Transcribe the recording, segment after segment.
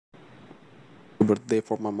birthday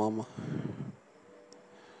for my mama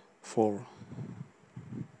for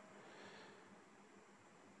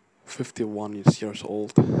 51 years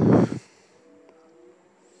old.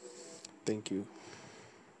 Thank you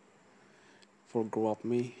for grow up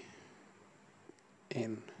me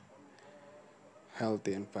in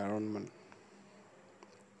healthy environment,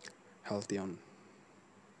 healthy on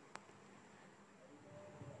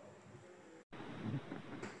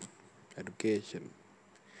education,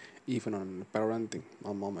 even on parenting.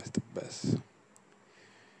 My mom is the best.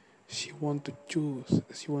 She want to choose,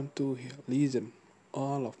 she want to listen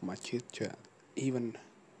all of my chit chat, even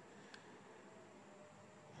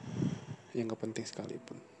yang gak penting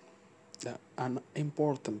sekalipun. The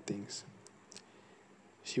unimportant things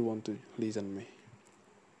she want to listen me.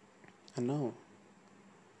 And now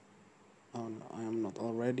I am not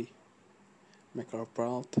already make her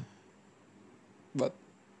proud, but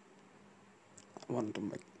I want to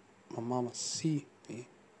make my mama see me.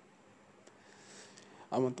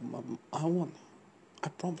 I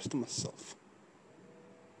promise to myself,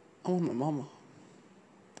 I want my mama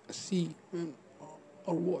see and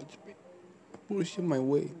or watch me pushing my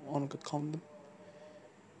way on the counter.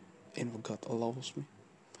 And if God allows me,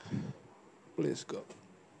 please God,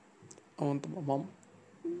 I want my mom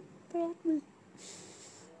proud me.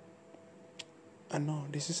 I know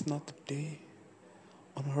this is not the day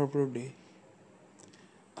on her birthday.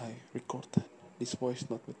 I record this voice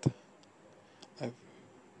not with I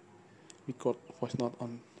record voice not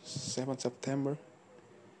on 7th September.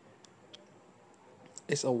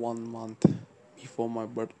 It's a 1 month before my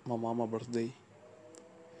mama birthday.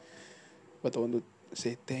 But I want to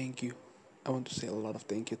say thank you. I want to say a lot of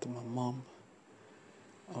thank you to my mom.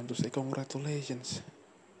 I want to say congratulations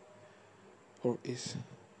for his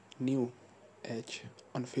new age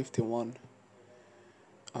on 51.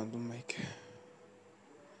 I want to make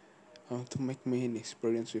I want to make many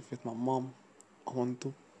experience with my mom. I want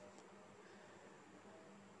to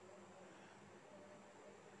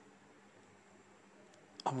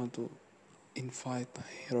I want to invite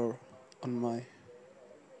her on my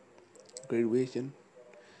graduation.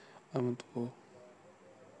 I want to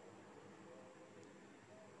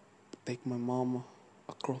take my mom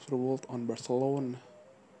across the world on Barcelona,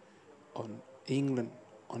 on England,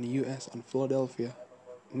 on US, on Philadelphia,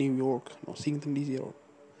 New York, Washington DC, or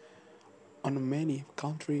on many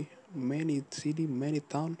country, many city, many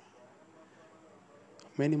town,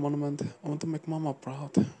 many monument. I want to make mama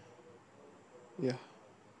proud. Yeah.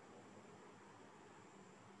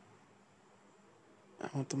 I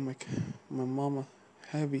want to make my mama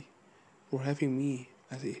happy for having me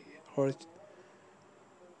as her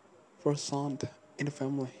first son in the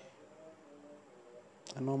family.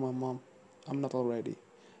 I know my mom. I'm not already.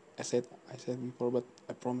 I said before, but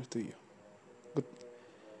I promise to you. Good.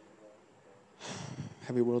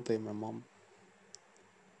 Happy birthday, my mom.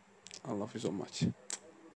 I love you so much.